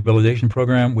be a rehabilitation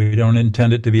program. We don't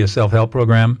intend it to be a self-help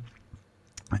program.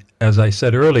 As I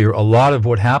said earlier, a lot of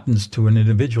what happens to an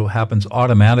individual happens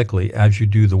automatically as you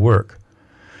do the work.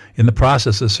 In the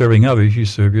process of serving others, you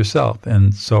serve yourself.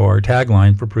 And so our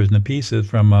tagline for Prison of Peace is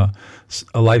from a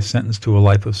life sentence to a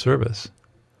life of service.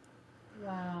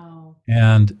 Wow.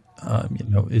 And,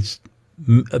 it's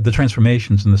the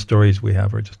transformations and the stories we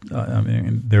have are just,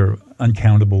 they're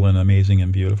uncountable and amazing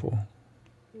and beautiful.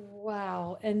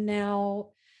 Wow. And now,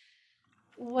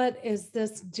 what is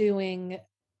this doing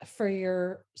for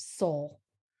your soul?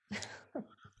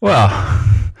 Well,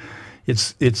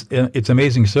 it's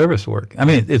amazing service work. I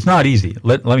mean, it's not easy.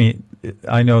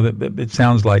 I know that it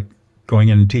sounds like going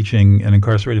in and teaching an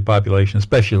incarcerated population,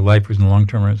 especially lifers and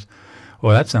long-termers.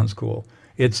 Well, that sounds cool.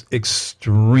 It's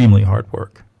extremely hard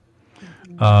work.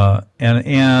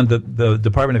 And the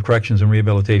Department of Corrections and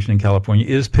Rehabilitation in California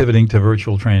is pivoting to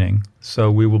virtual training. So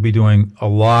we will be doing a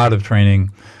lot of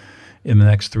training in the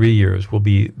next 3 years. Will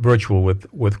be virtual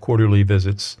with quarterly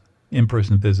visits,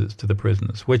 in-person visits to the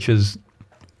prisons, which is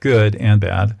good and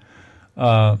bad.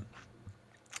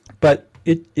 But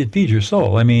it feeds your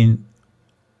soul. I mean,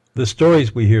 the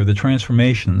stories we hear, the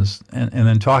transformations, and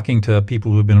then talking to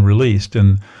people who have been released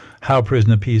and how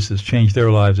Prison of Peace has changed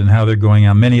their lives and how they're going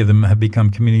out. Many of them have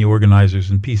become community organizers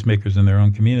and peacemakers in their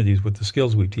own communities with the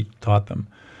skills we taught them.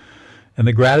 And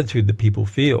the gratitude that people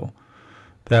feel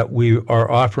that we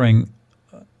are offering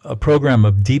a program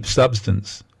of deep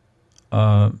substance,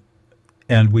 and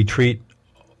we treat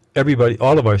everybody,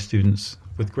 all of our students,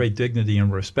 with great dignity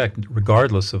and respect,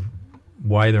 regardless of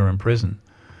why they're in prison.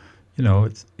 You know,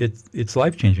 it's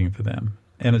life-changing for them,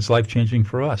 and it's life-changing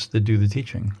for us to do the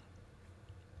teaching.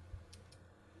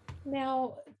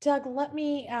 Now, Doug, let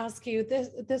me ask you,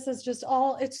 this is just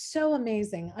it's so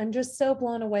amazing. I'm just so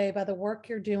blown away by the work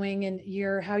you're doing and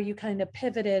how you kind of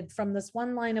pivoted from this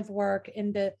one line of work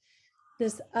into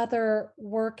this other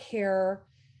work here.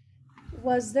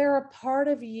 Was there a part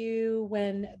of you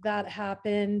when that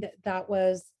happened that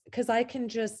was, because I can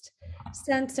just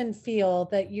sense and feel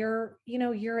that you're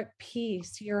at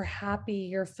peace, you're happy,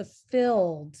 you're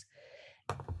fulfilled.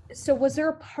 So was there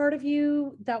a part of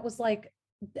you that was like,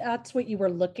 that's what you were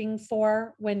looking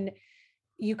for when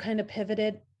you kind of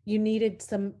pivoted? You needed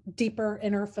some deeper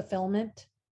inner fulfillment?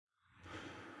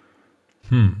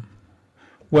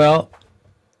 Well,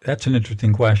 that's an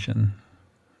interesting question.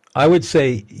 I would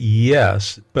say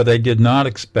yes, but I did not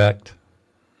expect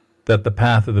that the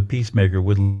path of the peacemaker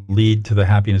would lead to the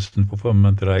happiness and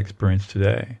fulfillment that I experience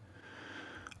today.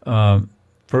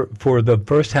 For the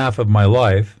first half of my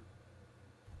life,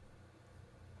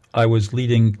 I was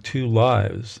leading two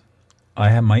lives. I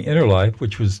had my inner life,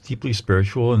 which was deeply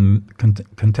spiritual and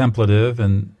contemplative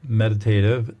and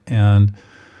meditative and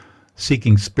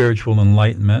seeking spiritual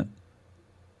enlightenment.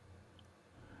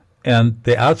 And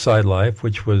the outside life,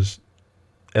 which was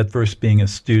at first being a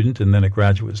student and then a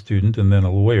graduate student and then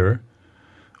a lawyer,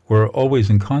 were always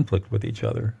in conflict with each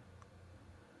other.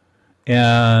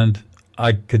 And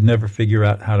I could never figure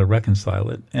out how to reconcile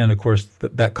it. And of course,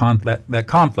 that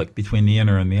conflict between the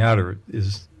inner and the outer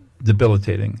is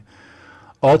debilitating.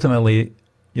 Ultimately,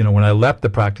 when I left the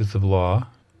practice of law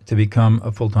to become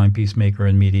a full-time peacemaker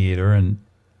and mediator and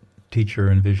teacher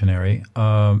and visionary,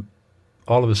 all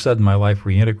of a sudden my life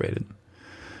reintegrated.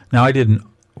 Now, I didn't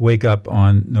wake up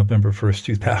on November 1st,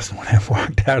 2000 when I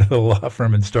walked out of the law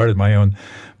firm and started my own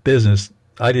business.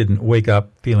 I didn't wake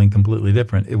up feeling completely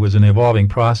different. It was an evolving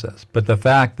process. But the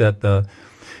fact that the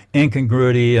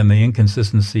incongruity and the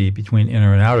inconsistency between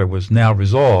inner and outer was now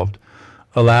resolved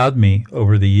allowed me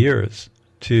over the years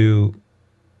to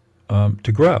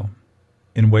grow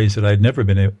in ways that I'd never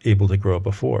been able to grow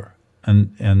before,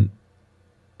 and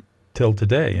till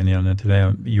today. And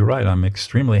today, you're right. I'm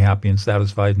extremely happy and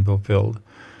satisfied and fulfilled.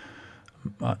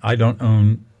 I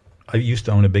used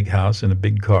to own a big house and a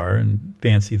big car and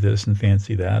fancy this and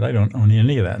fancy that. I don't own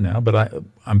any of that now, but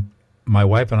my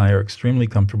wife and I are extremely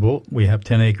comfortable. We have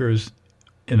 10 acres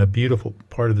in a beautiful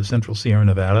part of the central Sierra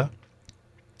Nevada.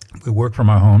 We work from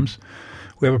our homes.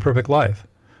 We have a perfect life.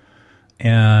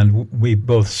 And we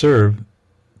both serve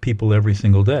people every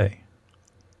single day.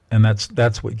 And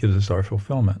that's what gives us our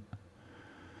fulfillment.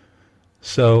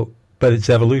 So, but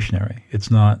it's evolutionary. It's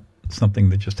not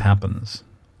something that just happens.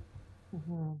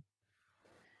 Mm-hmm.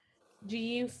 Do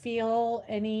you feel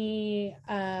any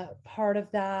part of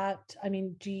that? I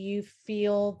mean, do you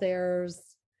feel there's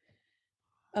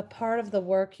a part of the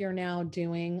work you're now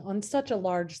doing on such a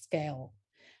large scale?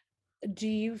 Do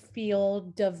you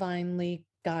feel divinely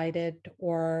guided,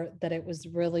 or that it was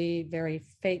really very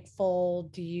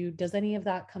fateful? Does any of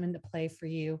that come into play for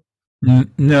you?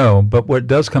 No, but what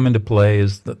does come into play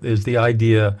is the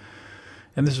idea,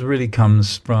 and this really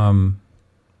comes from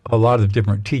a lot of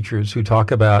different teachers who talk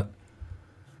about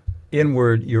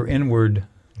your inward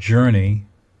journey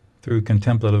through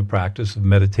contemplative practice of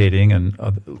meditating and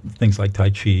things like Tai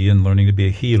Chi and learning to be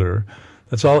a healer.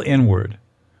 That's all inward.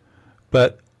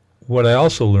 But what I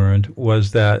also learned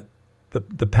was that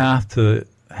the path to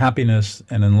happiness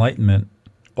and enlightenment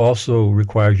also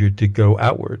requires you to go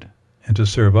outward and to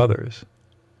serve others.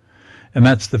 And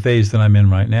that's the phase that I'm in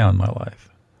right now in my life.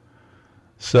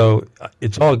 So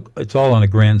it's all on a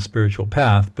grand spiritual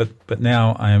path, but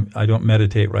now I don't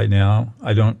meditate right now.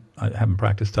 I haven't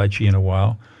practiced Tai Chi in a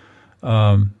while.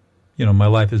 My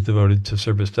life is devoted to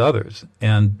service to others,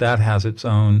 and that has its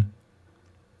own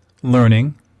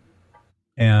learning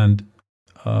and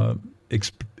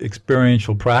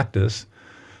experiential practice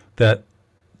that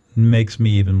makes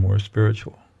me even more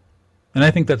spiritual. And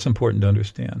I think that's important to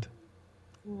understand.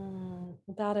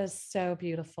 That is so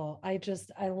beautiful.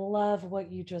 I love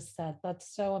what you just said.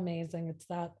 That's so amazing. It's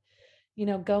that,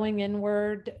 going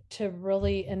inward to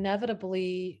really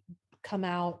inevitably come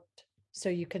out so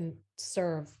you can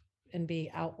serve and be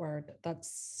outward.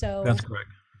 That's so That's correct.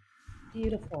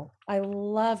 beautiful. I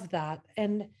love that.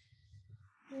 And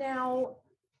now,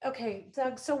 okay,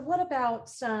 Doug, so what about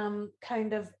some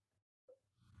kind of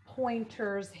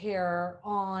pointers here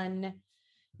on,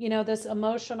 this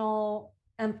emotional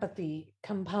empathy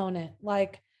component?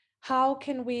 Like, how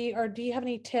can we, or do you have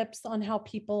any tips on how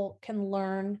people can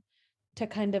learn to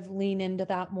kind of lean into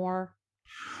that more?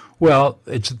 Well,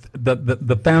 it's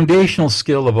the foundational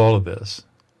skill of all of this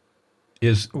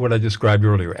is what I described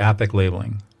earlier, affect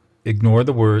labeling. Ignore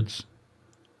the words,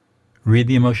 read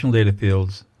the emotional data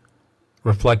fields,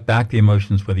 reflect back the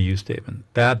emotions with a you statement.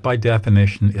 That, by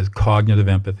definition, is cognitive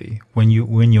empathy. When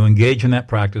you engage in that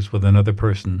practice with another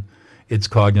person, it's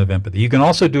cognitive empathy. You can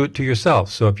also do it to yourself.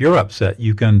 So if you're upset,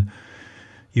 you can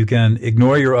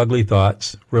ignore your ugly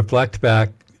thoughts, reflect back,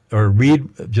 or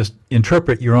just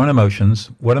interpret your own emotions.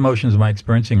 What emotions am I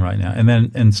experiencing right now?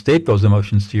 And state those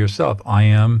emotions to yourself. I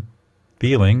am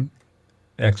feeling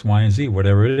X, Y, and Z,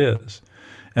 whatever it is.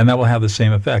 And that will have the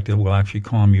same effect. It will actually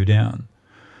calm you down.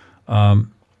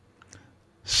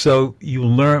 So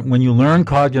when you learn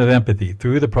cognitive empathy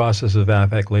through the process of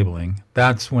affect labeling,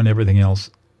 that's when everything else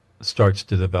starts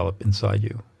to develop inside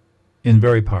you in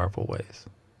very powerful ways.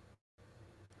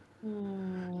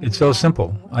 It's so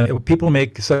simple. People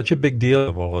make such a big deal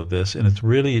of all of this, and it's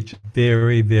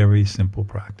very, very simple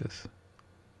practice.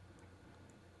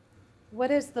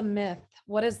 What is the myth?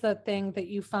 What is the thing that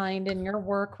you find in your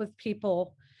work with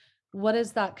people? What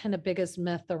is that kind of biggest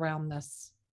myth around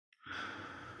this?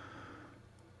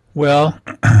 Well,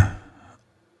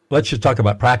 let's just talk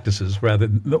about practices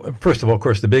first of all, of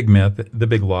course, the big myth, the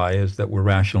big lie is that we're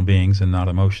rational beings and not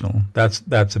emotional.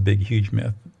 That's a big, huge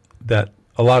myth that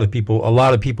a lot of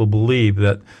people believe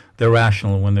that they're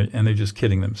rational and they're just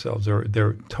kidding themselves.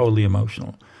 They're totally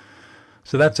emotional.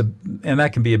 So and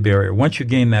that can be a barrier. Once you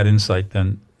gain that insight,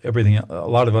 then a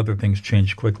lot of other things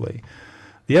change quickly.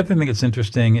 The other thing that's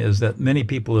interesting is that many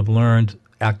people have learned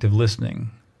active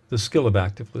listening, the skill of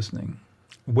active listening,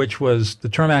 the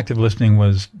term active listening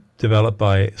was developed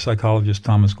by psychologist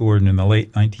Thomas Gordon in the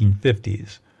late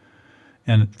 1950s.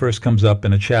 And it first comes up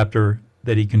in a chapter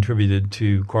that he contributed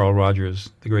to Carl Rogers,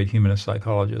 the great humanist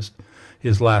psychologist,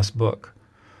 his last book.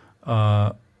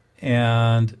 And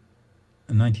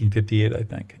in 1958, I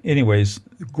think. Anyways,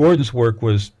 Gordon's work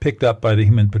was picked up by the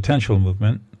human potential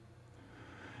movement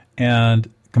and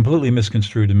completely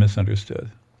misconstrued and misunderstood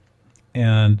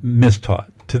and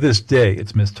mistaught. To this day,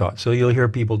 it's mistaught. So you'll hear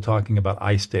people talking about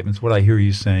I statements. What I hear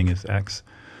you saying is X.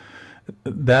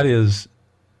 That is,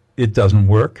 it doesn't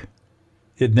work.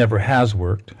 It never has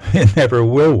worked. It never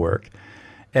will work.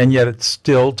 And yet it's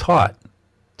still taught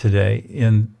today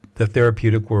in the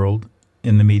therapeutic world,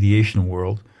 in the mediation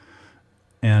world,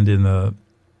 and in the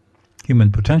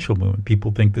human potential movement.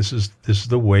 People think this is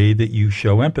the way that you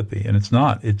show empathy, and it's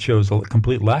not. It shows a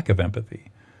complete lack of empathy.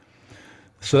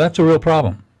 So that's a real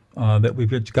problem, that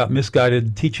we've got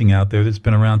misguided teaching out there that's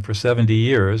been around for 70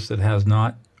 years that has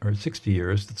not, or 60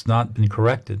 years, that's not been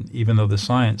corrected, even though the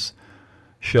science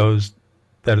shows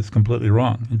that it's completely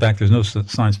wrong. In fact, there's no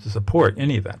science to support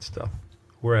any of that stuff,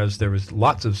 whereas there is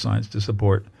lots of science to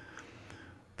support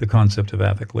the concept of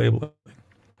affect labeling.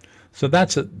 So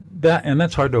that's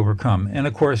hard to overcome. And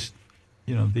of course,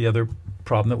 the other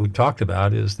problem that we've talked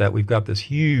about is that we've got this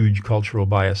huge cultural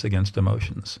bias against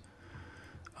emotions,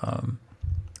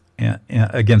 and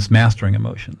against mastering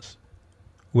emotions,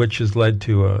 which has led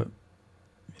to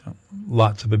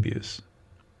lots of abuse.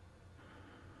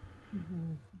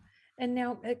 Mm-hmm. And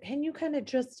now, can you kind of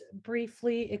just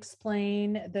briefly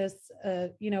explain this,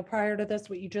 prior to this,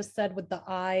 what you just said with the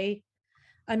I?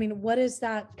 I mean, what is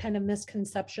that kind of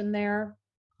misconception there?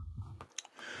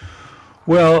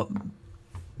 Well,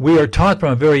 we are taught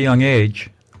from a very young age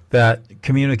that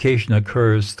communication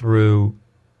occurs through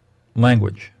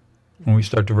language when we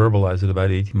start to verbalize at about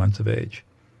 18 months of age.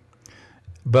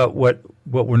 But what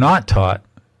we're not taught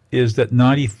is that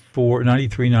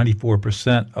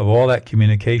 94% of all that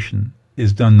communication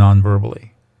is done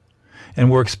non-verbally. And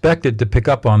we're expected to pick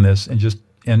up on this and just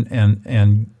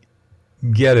and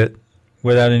get it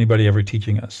without anybody ever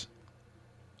teaching us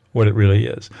what it really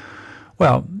is.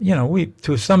 Well, we,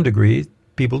 to some degree,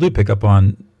 people do pick up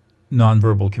on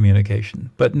nonverbal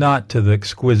communication, but not to the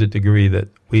exquisite degree that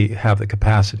we have the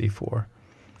capacity for.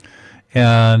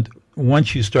 And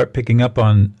once you pick up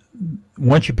on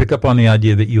the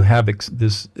idea that you have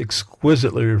this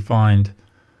exquisitely refined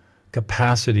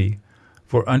capacity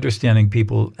for understanding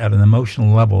people at an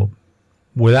emotional level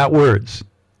without words,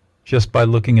 just by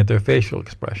looking at their facial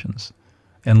expressions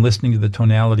and listening to the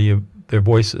tonality of their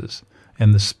voices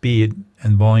and the speed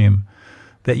and volume,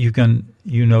 that you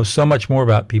know so much more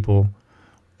about people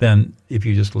than if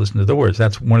you just listen to the words.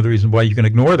 That's one of the reasons why you can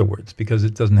ignore the words, because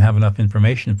it doesn't have enough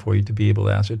information for you to be able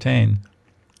to ascertain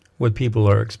what people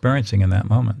are experiencing in that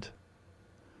moment.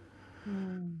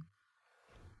 And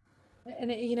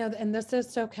and this is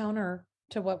so counter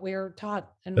to what we're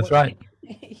taught. And that's right.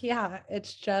 Yeah,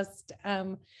 it's just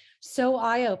so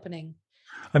eye-opening.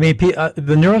 I mean, the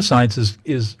neuroscience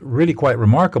is really quite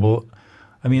remarkable.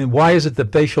 I mean, why is it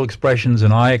that facial expressions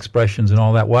and eye expressions and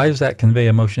all that, why does that convey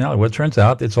emotionality? Well, it turns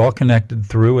out it's all connected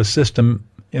through a system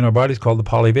in our bodies called the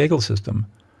polyvagal system,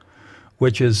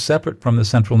 which is separate from the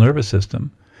central nervous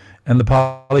system. And the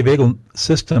polyvagal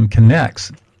system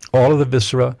connects all of the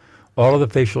viscera, all of the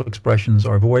facial expressions,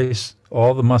 our voice,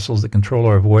 all the muscles that control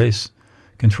our voice,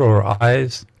 control our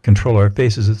eyes, control our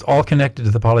faces. It's all connected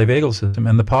to the polyvagal system.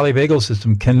 And the polyvagal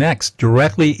system connects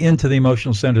directly into the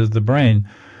emotional centers of the brain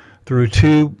through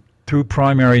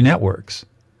primary networks,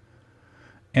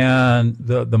 and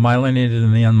the myelinated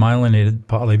and the unmyelinated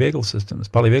polyvagal systems,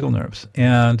 polyvagal nerves.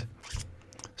 And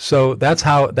so that's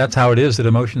how it is that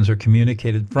emotions are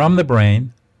communicated from the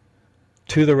brain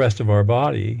to the rest of our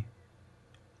body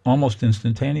almost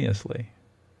instantaneously.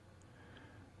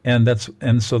 And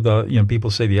so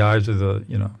people say the eyes are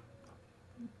the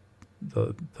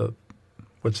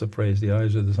what's the phrase? The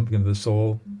eyes are something of the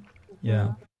soul.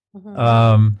 Yeah.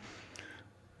 Mm-hmm.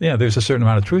 There's a certain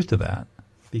amount of truth to that,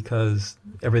 because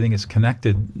everything is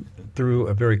connected through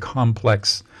a very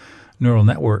complex neural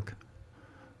network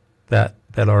that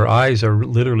our eyes are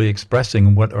literally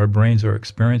expressing what our brains are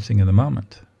experiencing in the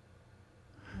moment.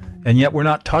 And yet we're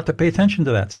not taught to pay attention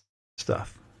to that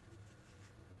stuff.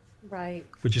 Right.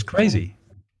 Which is crazy.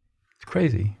 It's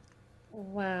crazy.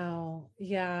 Wow.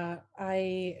 Yeah.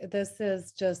 This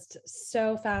is just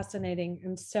so fascinating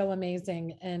and so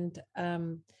amazing. And,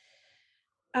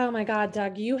 oh my God,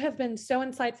 Doug, you have been so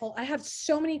insightful. I have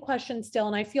so many questions still,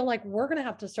 and I feel like we're going to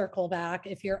have to circle back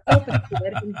if you're open to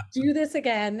it and do this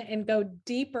again and go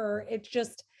deeper. It's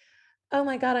just, oh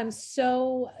my God, I'm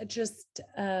so just,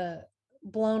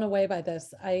 blown away by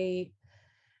this. I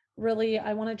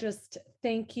want to just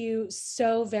thank you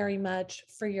so very much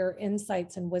for your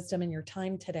insights and wisdom and your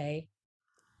time today.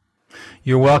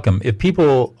 You're welcome. If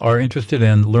people are interested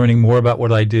in learning more about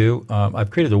what I do, I've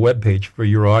created a webpage for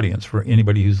your audience, for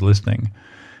anybody who's listening.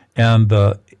 And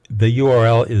the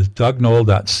URL is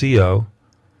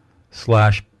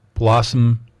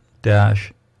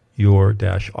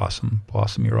dougknoll.co/blossom-your-awesome.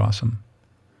 Blossom Your Awesome.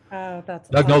 Oh, that's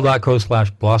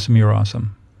dougknoll.co/blossom Your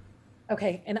Awesome.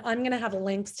 Okay. And I'm going to have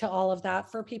links to all of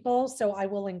that for people. So I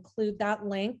will include that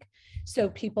link so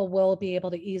people will be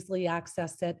able to easily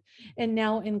access it. And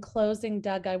now in closing,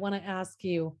 Doug, I want to ask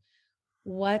you,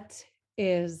 what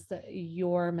is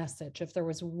your message? If there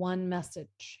was one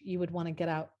message you would want to get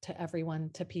out to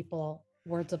everyone, to people,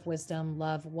 words of wisdom,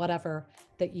 love, whatever,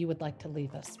 that you would like to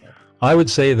leave us with? I would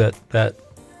say that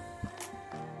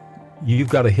you've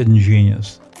got a hidden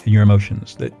genius in your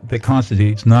emotions that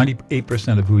constitutes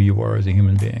 98% of who you are as a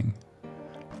human being.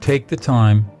 Take the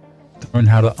time to learn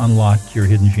how to unlock your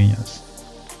hidden genius,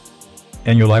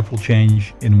 and your life will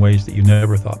change in ways that you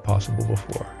never thought possible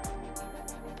before.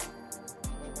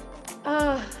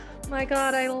 Oh my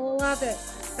God, I love it.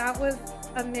 That was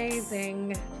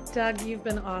amazing. Doug, you've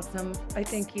been awesome. I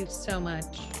thank you so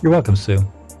much. You're welcome, Sue.